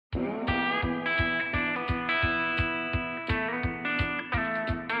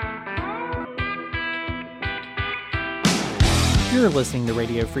You're listening to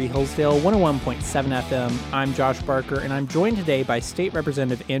Radio Free Hillsdale 101.7 FM. I'm Josh Barker, and I'm joined today by State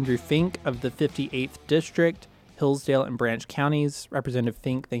Representative Andrew Fink of the 58th District, Hillsdale and Branch Counties. Representative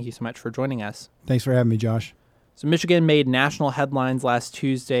Fink, thank you so much for joining us. Thanks for having me, Josh. So Michigan made national headlines last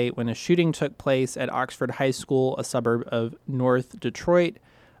Tuesday when a shooting took place at Oxford High School, a suburb of North Detroit.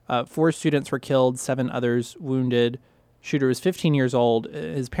 4 students were killed, 7 others wounded. Shooter was 15 years old.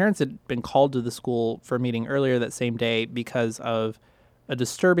 His parents had been called to the school for a meeting earlier that same day because of a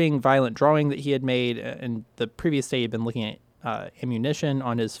disturbing, violent drawing that he had made. And the previous day, he'd been looking at ammunition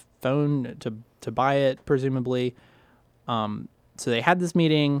on his phone to buy it, presumably. So they had this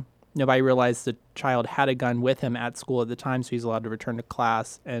meeting. Nobody realized the child had a gun with him at school at the time, so he's allowed to return to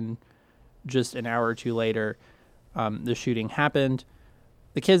class. And just an hour or two later, the shooting happened.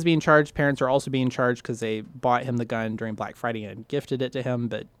 The kid's being charged. Parents are also being charged because they bought him the gun during Black Friday and gifted it to him,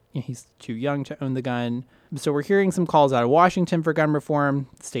 but he's too young to own the gun. So we're hearing some calls out of Washington for gun reform.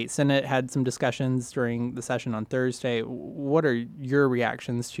 The state Senate had some discussions during the session on Thursday. What are your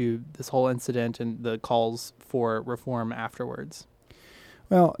reactions to this whole incident and the calls for reform afterwards?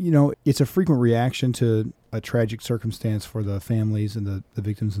 Well, it's a frequent reaction to a tragic circumstance for the families and the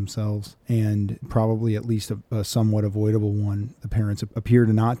victims themselves, and probably at least a somewhat avoidable one. The parents appear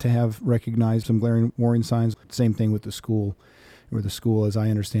to not to have recognized some glaring warning signs. Same thing with the school, where the school, as I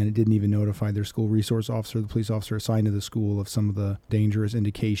understand it, didn't even notify their school resource officer, the police officer assigned to the school, of some of the dangerous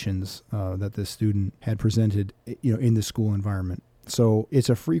indications that this student had presented, in the school environment. So it's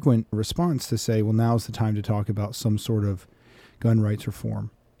a frequent response to say, well, now's the time to talk about some sort of gun rights reform.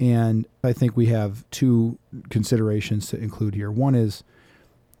 And I think we have 2 considerations to include here. One is,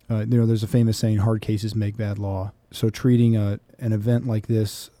 there's a famous saying, hard cases make bad law. So treating an event like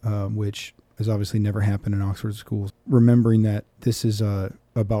this, which has obviously never happened in Oxford schools, remembering that this is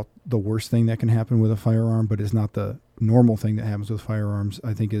about the worst thing that can happen with a firearm, but it's not the normal thing that happens with firearms,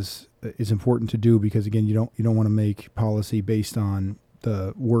 I think is important to do, because, again, you don't want to make policy based on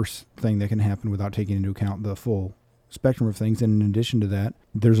the worst thing that can happen without taking into account the full spectrum of things. And in addition to that,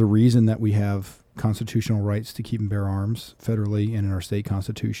 there's a reason that we have constitutional rights to keep and bear arms federally and in our state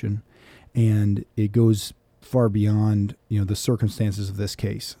constitution. And it goes far beyond, the circumstances of this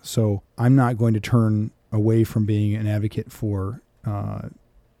case. So I'm not going to turn away from being an advocate for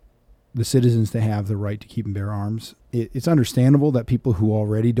the citizens to have the right to keep and bear arms. It's understandable that people who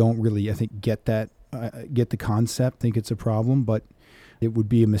already don't really, I think, get the concept, think it's a problem, but it would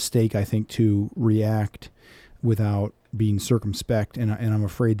be a mistake, I think, to react without being circumspect. And I'm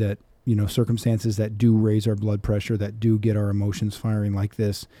afraid that, circumstances that do raise our blood pressure, that do get our emotions firing like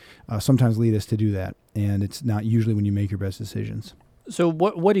this, sometimes lead us to do that. And it's not usually when you make your best decisions. So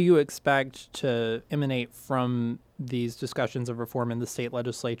what do you expect to emanate from these discussions of reform in the state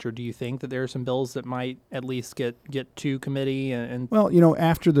legislature? Do you think that there are some bills that might at least get to committee? Well,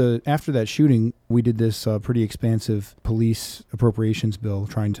 after that shooting, we did this pretty expansive police appropriations bill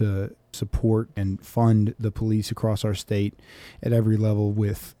trying to support and fund the police across our state at every level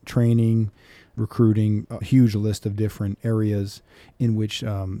with training, recruiting, a huge list of different areas in which the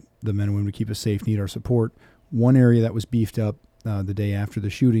men and women we keep us safe need our support. One area that was beefed up the day after the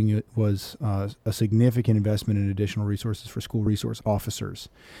shooting was a significant investment in additional resources for school resource officers.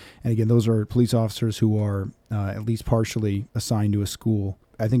 And again, those are police officers who are at least partially assigned to a school.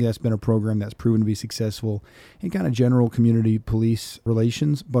 I think that's been a program that's proven to be successful in kind of general community police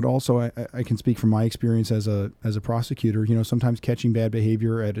relations, but also I can speak from my experience as a prosecutor, sometimes catching bad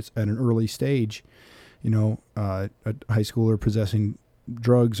behavior at an early stage, a high schooler possessing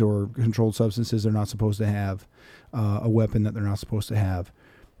drugs or controlled substances they're not supposed to have, a weapon that they're not supposed to have.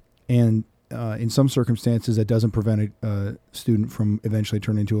 And in some circumstances, that doesn't prevent a student from eventually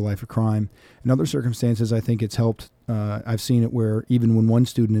turning into a life of crime. In other circumstances, I think it's helped. I've seen it where even when one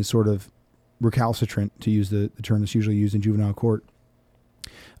student is sort of recalcitrant, to use the term that's usually used in juvenile court,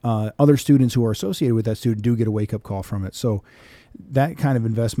 other students who are associated with that student do get a wake-up call from it. So that kind of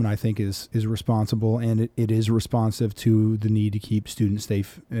investment, I think, is responsible, and it is responsive to the need to keep students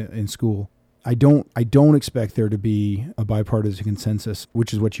safe in school. I don't expect there to be a bipartisan consensus,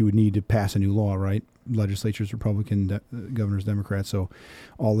 which is what you would need to pass a new law, right? Legislatures, Republican, governors, Democrats. So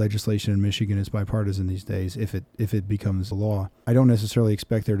all legislation in Michigan is bipartisan these days if it becomes a law. I don't necessarily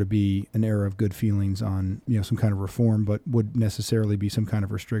expect there to be an era of good feelings on some kind of reform, but would necessarily be some kind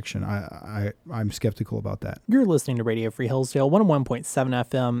of restriction. I'm skeptical about that. You're listening to Radio Free Hillsdale 101.7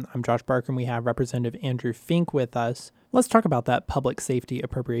 FM. I'm Josh Barker, and we have Representative Andrew Fink with us. Let's talk about that public safety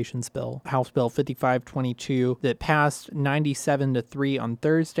appropriations bill, House Bill 5522, that passed 97-3 on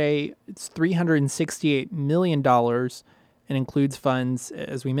Thursday. It's $368 million, and includes funds,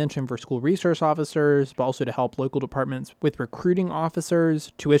 as we mentioned, for school resource officers, but also to help local departments with recruiting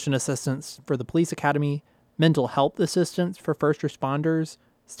officers, tuition assistance for the police academy, mental health assistance for first responders,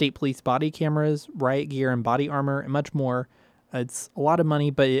 state police body cameras, riot gear and body armor, and much more. It's a lot of money,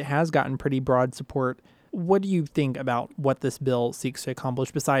 but it has gotten pretty broad support. What do you think about what this bill seeks to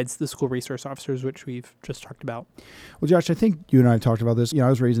accomplish besides the school resource officers, which we've just talked about? Well, Josh, I think you and I have talked about this. I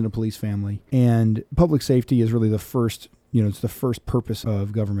was raised in a police family, and public safety is really the first, it's the first purpose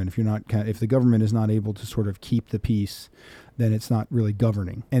of government. If the government is not able to sort of keep the peace, then it's not really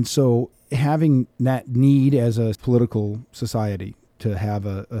governing. And so having that need as a political society to have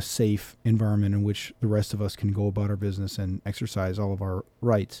a safe environment in which the rest of us can go about our business and exercise all of our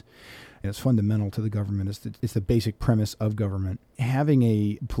rights, it's fundamental to the government. It's the basic premise of government. Having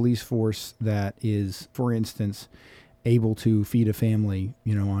a police force that is, for instance, able to feed a family,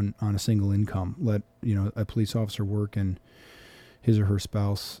 on a single income, let, a police officer work and his or her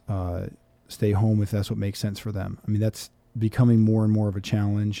spouse stay home if that's what makes sense for them. I mean, that's becoming more and more of a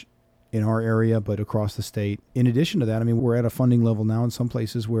challenge in our area, but across the state. In addition to that, we're at a funding level now in some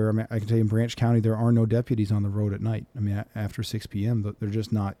places where, I can tell you in Branch County, there are no deputies on the road at night. After 6 p.m.,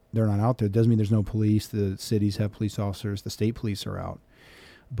 they're not out there. It doesn't mean there's no police. The cities have police officers. The state police are out.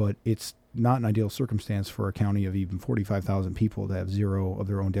 But it's not an ideal circumstance for a county of even 45,000 people to have 0 of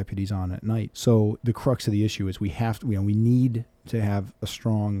their own deputies on at night. So the crux of the issue is we need to have a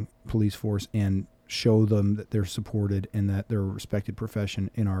strong police force and show them that they're supported and that they're a respected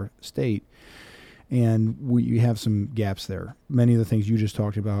profession in our state. And we have some gaps there. Many of the things you just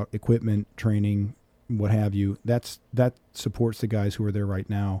talked about, equipment, training, what have you, that supports the guys who are there right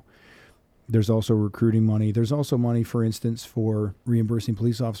now. There's also recruiting money. There's also money, for instance, for reimbursing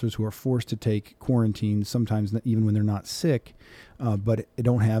police officers who are forced to take quarantines, sometimes even when they're not sick, but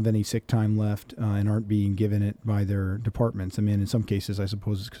don't have any sick time left and aren't being given it by their departments. In some cases, I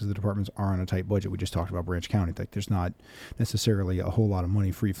suppose it's because the departments are on a tight budget. We just talked about Branch County. Like, there's not necessarily a whole lot of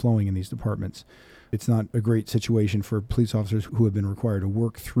money free-flowing in these departments. It's not a great situation for police officers who have been required to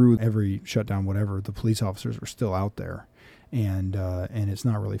work through every shutdown, whatever. The police officers are still out there. And it's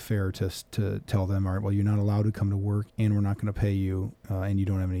not really fair to tell them, all right, well, you're not allowed to come to work, and we're not going to pay you, and you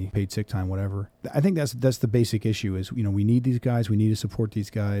don't have any paid sick time, whatever. I think that's the basic issue is, we need these guys, we need to support these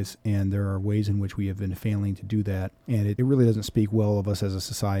guys, and there are ways in which we have been failing to do that. And it really doesn't speak well of us as a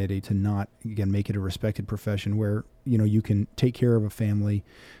society to not, again, make it a respected profession where, you can take care of a family,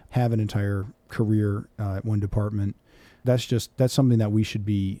 have an entire career at one department. That's something that we should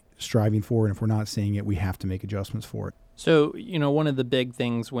be striving for, and if we're not seeing it, we have to make adjustments for it. So, one of the big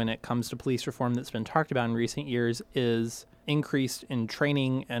things when it comes to police reform that's been talked about in recent years is increase in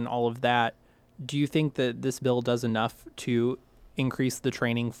training and all of that. Do you think that this bill does enough to increase the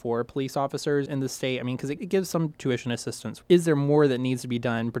training for police officers in the state? Because it gives some tuition assistance. Is there more that needs to be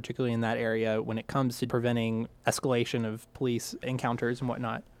done, particularly in that area, when it comes to preventing escalation of police encounters and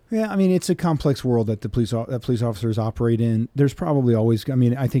whatnot? Yeah, it's a complex world that police officers operate in. There's probably always,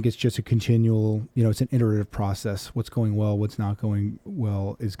 I think it's just a continual, it's an iterative process. What's going well, what's not going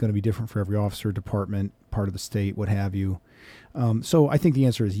well is going to be different for every officer, department, part of the state, what have you. So I think the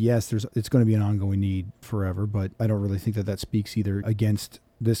answer is yes, it's going to be an ongoing need forever, but I don't really think that speaks either against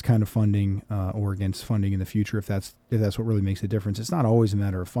this kind of funding or against funding in the future, if that's what really makes a difference. It's not always a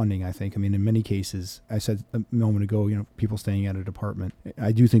matter of funding, I think. In many cases, I said a moment ago, people staying at a department.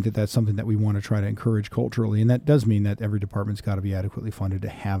 I do think that that's something that we want to try to encourage culturally, and that does mean that every department's got to be adequately funded to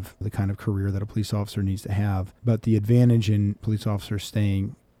have the kind of career that a police officer needs to have. But the advantage in police officers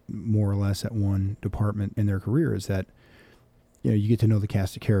staying more or less at one department in their career is that you get to know the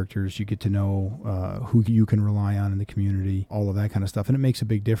cast of characters, you get to know who you can rely on in the community, all of that kind of stuff, and it makes a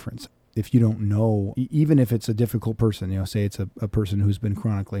big difference. If you don't know, even if it's a difficult person, say it's a person who's been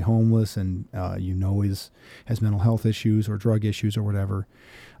chronically homeless and has mental health issues or drug issues or whatever,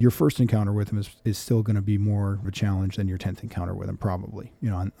 your first encounter with him is still going to be more of a challenge than your 10th encounter with him, probably,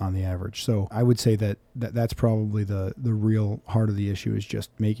 on the average. So I would say that's probably the real heart of the issue, is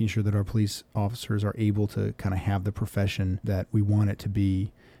just making sure that our police officers are able to kind of have the profession that we want it to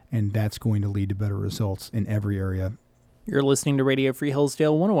be, and that's going to lead to better results in every area. You're listening to Radio Free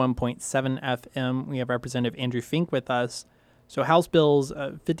Hillsdale 101.7 FM. We have Representative Andrew Fink with us. So House Bills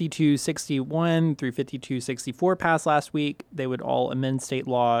 5261 through 5264 passed last week. They would all amend state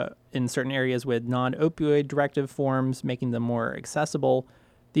law in certain areas with non-opioid directive forms, making them more accessible.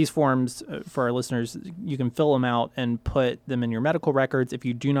 These forms, for our listeners, you can fill them out and put them in your medical records if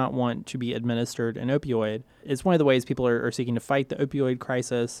you do not want to be administered an opioid. It's one of the ways people are seeking to fight the opioid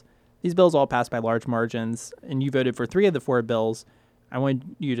crisis. These bills all passed by large margins, and you voted for 3 of the 4 bills. I want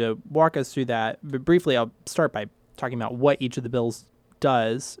you to walk us through that, but briefly I'll start by talking about what each of the bills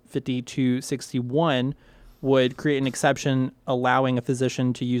does. 5261 would create an exception allowing a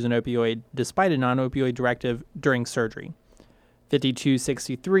physician to use an opioid despite a non-opioid directive during surgery.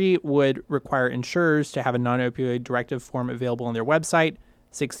 5263 would require insurers to have a non-opioid directive form available on their website.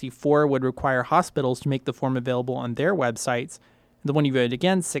 64 would require hospitals to make the form available on their websites. The one you voted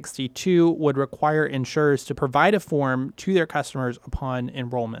against, 62, would require insurers to provide a form to their customers upon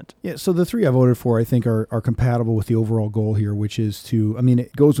enrollment. Yeah, so the three I voted for, I think, are compatible with the overall goal here, which is to, I mean,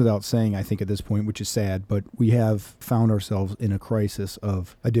 it goes without saying, I think, at this point, which is sad, but we have found ourselves in a crisis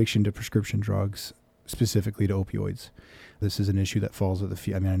of addiction to prescription drugs, specifically to opioids. This is an issue that falls at the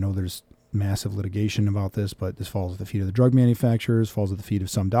feet. I mean, I know there's massive litigation about this, but this falls at the feet of the drug manufacturers, falls at the feet of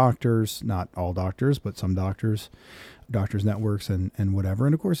some doctors, not all doctors, but some doctors networks and whatever.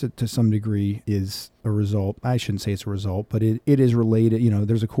 And of course, it to some degree is a result. I shouldn't say it's a result, but it is related.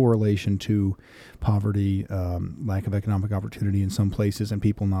 There's a correlation to poverty, lack of economic opportunity in some places and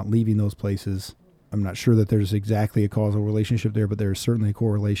people not leaving those places. I'm not sure that there's exactly a causal relationship there, but there's certainly a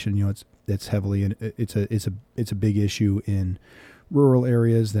correlation. It's heavily, and it's a big issue in rural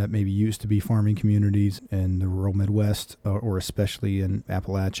areas that maybe used to be farming communities in the rural Midwest, or especially in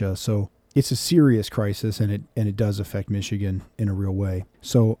Appalachia. So it's a serious crisis, and it does affect Michigan in a real way.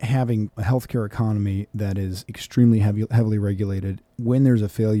 So having a healthcare economy that is extremely heavily regulated, when there's a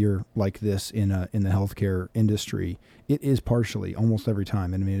failure like this in the healthcare industry, it is partially, almost every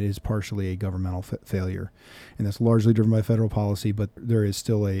time, it is partially a governmental failure. And that's largely driven by federal policy, but there is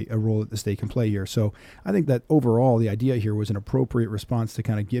still a role that the state can play here. So I think that overall the idea here was an appropriate response to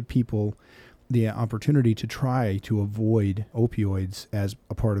kind of give people the opportunity to try to avoid opioids as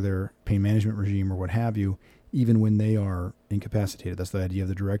a part of their pain management regime or what have you, even when they are incapacitated. That's the idea of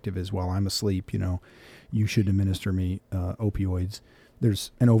the directive is, while I'm asleep, you should administer me opioids.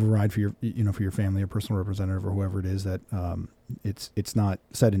 There's an override for your family or personal representative or whoever it is that it's not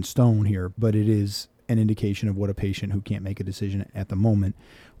set in stone here, but it is an indication of what a patient who can't make a decision at the moment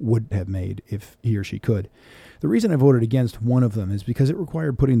would have made if he or she could. The reason I voted against one of them is because it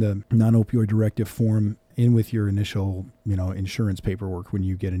required putting the non-opioid directive form in with your initial, insurance paperwork when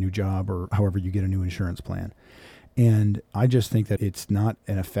you get a new job or however you get a new insurance plan. And I just think that it's not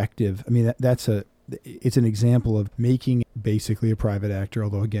an effective, it's an example of making basically a private actor,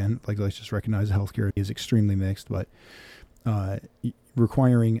 although again, let's just recognize healthcare is extremely mixed, but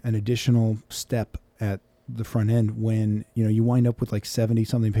requiring an additional step at the front end when, you wind up with 70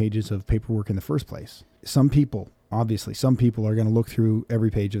 something pages of paperwork in the first place. Some people are going to look through every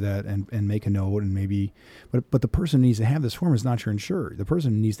page of that and make a note and maybe, but the person who needs to have this form is not your insurer. The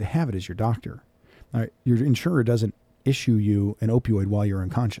person who needs to have it is your doctor. All right, your insurer doesn't issue you an opioid while you're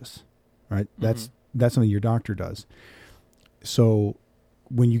unconscious, right? Mm-hmm. That's something your doctor does. So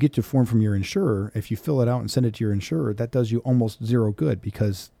when you get your form from your insurer, if you fill it out and send it to your insurer, that does you almost zero good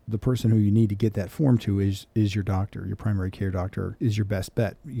because the person who you need to get that form to is your doctor. Your primary care doctor is your best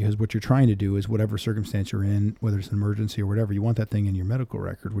bet, because what you're trying to do is whatever circumstance you're in, whether it's an emergency or whatever, you want that thing in your medical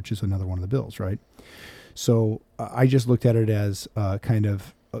record, which is another one of the bills, right? So I just looked at it as kind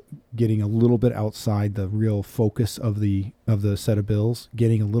of getting a little bit outside the real focus of the set of bills,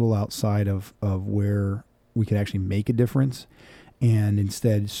 getting a little outside of where we can actually make a difference, and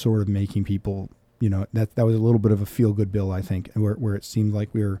instead sort of making people, that was a little bit of a feel-good bill, I think, where it seemed like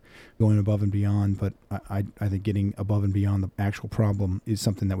we were going above and beyond, but I think getting above and beyond the actual problem is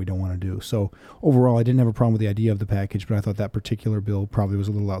something that we don't want to do. So overall, I didn't have a problem with the idea of the package, but I thought that particular bill probably was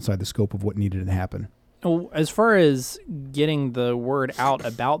a little outside the scope of what needed to happen. As far as getting the word out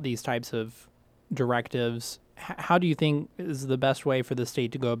about these types of directives, how do you think is the best way for the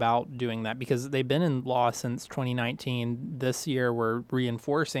state to go about doing that? Because they've been in law since 2019. This year, we're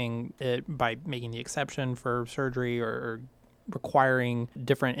reinforcing it by making the exception for surgery or requiring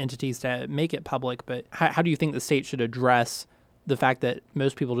different entities to make it public. But how do you think the state should address the fact that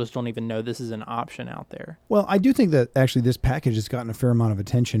most people just don't even know this is an option out there? Well, I do think that actually this package has gotten a fair amount of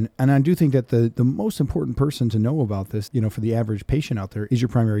attention. And I do think that the most important person to know about this, for the average patient out there is your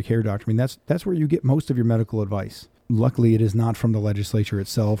primary care doctor. I mean, that's where you get most of your medical advice. Luckily, it is not from the legislature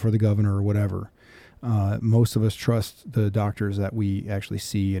itself or the governor or whatever. Most of us trust the doctors that we actually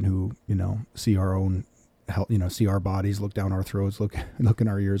see and who, see our own health, see our bodies, look down our throats, look in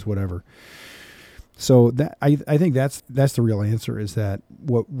our ears, whatever. So that I think that's the real answer, is that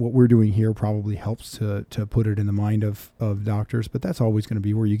what we're doing here probably helps to put it in the mind of doctors, but that's always going to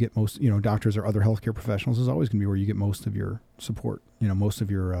be where you get most, doctors or other healthcare professionals is always going to be where you get most of your support, most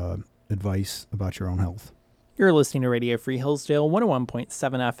of your advice about your own health. You're listening to Radio Free Hillsdale 101.7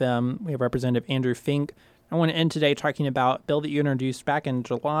 FM. We have Representative Andrew Fink. I want to end today talking about a bill that you introduced back in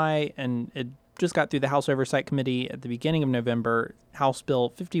July, and it just got through the House Oversight Committee at the beginning of November. House Bill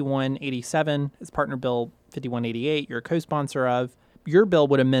 5187, its partner Bill 5188, you're a co-sponsor of. Your bill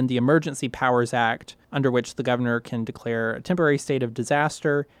would amend the Emergency Powers Act, under which the governor can declare a temporary state of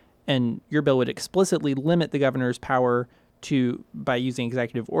disaster, and your bill would explicitly limit the governor's power to, by using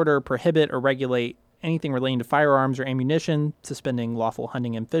executive order, prohibit or regulate anything relating to firearms or ammunition, suspending lawful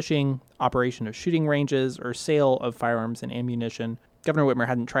hunting and fishing, operation of shooting ranges, or sale of firearms and ammunition. Governor Whitmer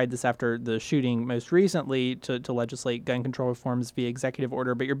hadn't tried this after the shooting most recently to legislate gun control reforms via executive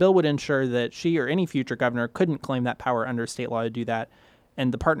order, but your bill would ensure that she or any future governor couldn't claim that power under state law to do that.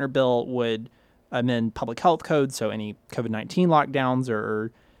 And the partner bill would amend public health codes, so any COVID-19 lockdowns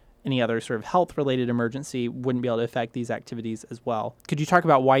or any other sort of health-related emergency wouldn't be able to affect these activities as well. Could you talk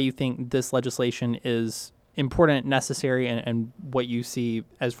about why you think this legislation is important, necessary, and what you see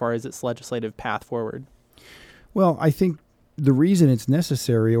as far as its legislative path forward? Well, I think the reason it's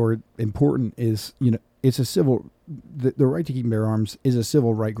necessary or important is, it's a the right to keep and bear arms is a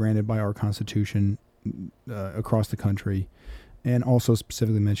civil right granted by our Constitution across the country, and also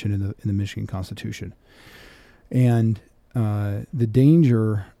specifically mentioned in the Michigan Constitution. And the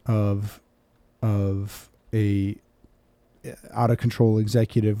danger of a out of control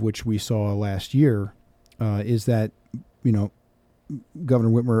executive, which we saw last year, is that Governor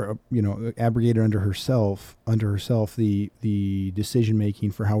Whitmer abrogated under herself the decision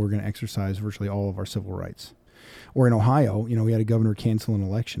making for how we're going to exercise virtually all of our civil rights. Or in Ohio, we had a governor cancel an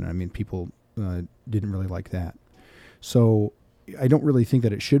election. I mean, people didn't really like that. So I don't really think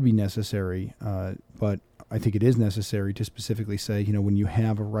that it should be necessary, but I think it is necessary to specifically say, when you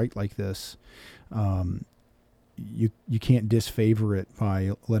have a right like this, you can't disfavor it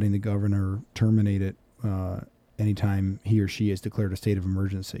by letting the governor terminate it anytime he or she has declared a state of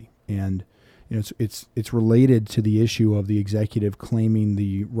emergency. And it's related to the issue of the executive claiming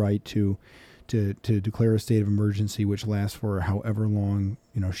the right to declare a state of emergency, which lasts for however long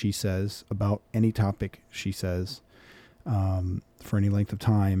she says about any topic she says, for any length of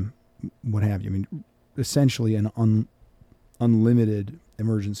time, what have you. I mean, essentially an unlimited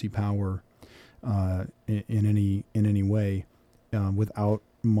emergency power in any way, without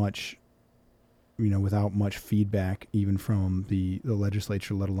much feedback even from the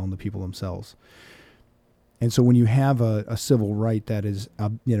legislature, let alone the people themselves. And so when you have a civil right that is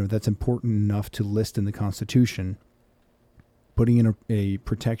that's important enough to list in the Constitution, putting in a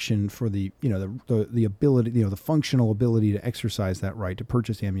protection for the ability, the functional ability to exercise that right, to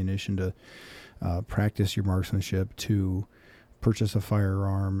purchase ammunition, to practice your marksmanship, to purchase a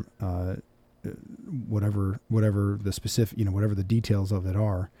firearm, whatever the specific, whatever the details of it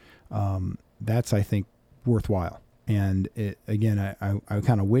are, that's, I think, worthwhile. And again, I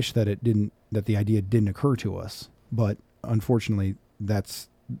kind of wish that that the idea didn't occur to us, but unfortunately that's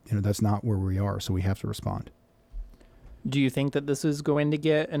not where we are. So we have to respond. Do you think that this is going to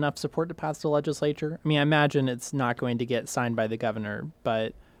get enough support to pass the legislature? I mean, I imagine it's not going to get signed by the governor,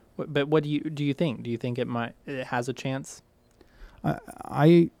 but what do you think? Do you think it has a chance?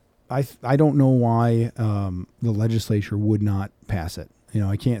 I don't know why the legislature would not pass it.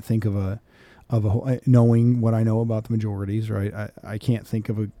 I can't think of a knowing what I know about the majorities, right? I can't think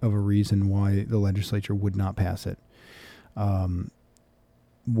of a reason why the legislature would not pass it.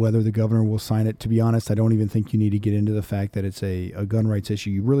 Whether the governor will sign it, to be honest, I don't even think you need to get into the fact that it's a gun rights issue.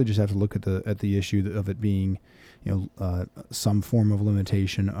 You really just have to look at the issue of it being, some form of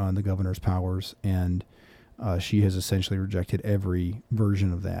limitation on the governor's powers, and she has essentially rejected every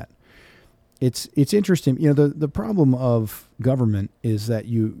version of that. It's interesting. The problem of government is that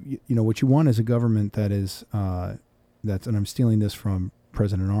what you want is a government that is and I'm stealing this from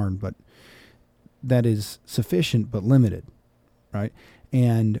President Arnn, but that is sufficient but limited, right?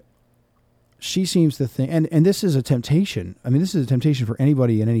 And she seems to think, and this is a temptation. I mean, this is a temptation for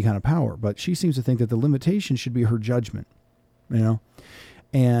anybody in any kind of power, but she seems to think that the limitation should be her judgment,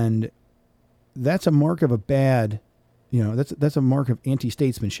 and that's a mark of a bad, that's a mark of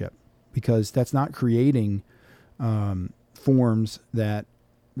anti-statesmanship, because that's not creating forms that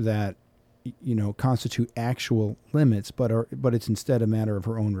constitute actual limits, but it's instead a matter of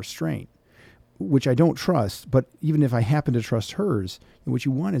her own restraint, which I don't trust. But even if I happen to trust hers, what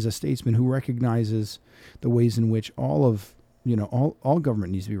you want is a statesman who recognizes the ways in which all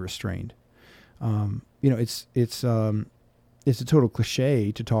government needs to be restrained. It's a total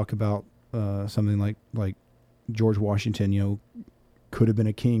cliche to talk about something like George Washington. Could have been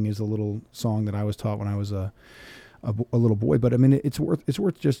a king is a little song that I was taught when I was a little boy. But I mean, it's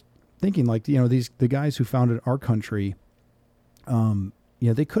worth just thinking, like, the guys who founded our country.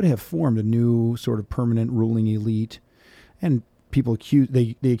 They could have formed a new sort of permanent ruling elite, and people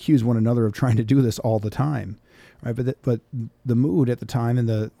they accuse one another of trying to do this all the time, right? But the mood at the time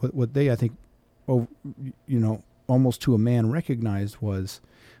and what they, I think, almost to a man recognized was,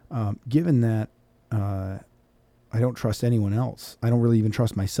 given that I don't trust anyone else. I don't really even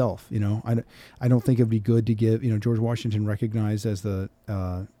trust myself. I don't think it'd be good to give. George Washington recognized as the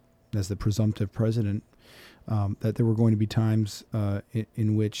presumptive president that there were going to be times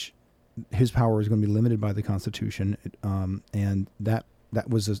in which his power was going to be limited by the Constitution, and that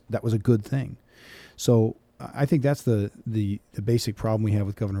was a good thing. So I think that's the basic problem we have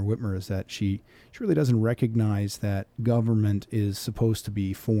with Governor Whitmer, is that she really doesn't recognize that government is supposed to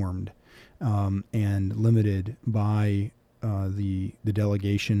be formed and limited by the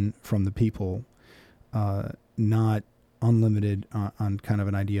delegation from the people, not unlimited on kind of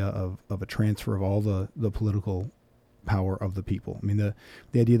an idea of a transfer of all the political power of the people. I mean,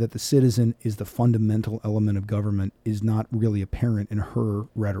 the idea that the citizen is the fundamental element of government is not really apparent in her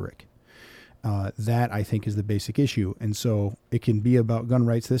rhetoric. That, I think, is the basic issue. And so it can be about gun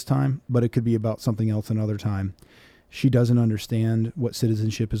rights this time, but it could be about something else another time. She doesn't understand what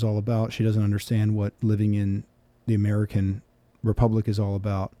citizenship is all about. She doesn't understand what living in the American Republic is all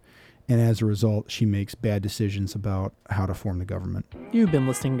about. And as a result, she makes bad decisions about how to form the government. You've been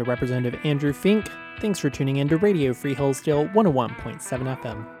listening to Representative Andrew Fink. Thanks for tuning in to Radio Free Hillsdale 101.7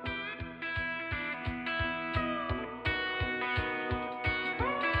 FM.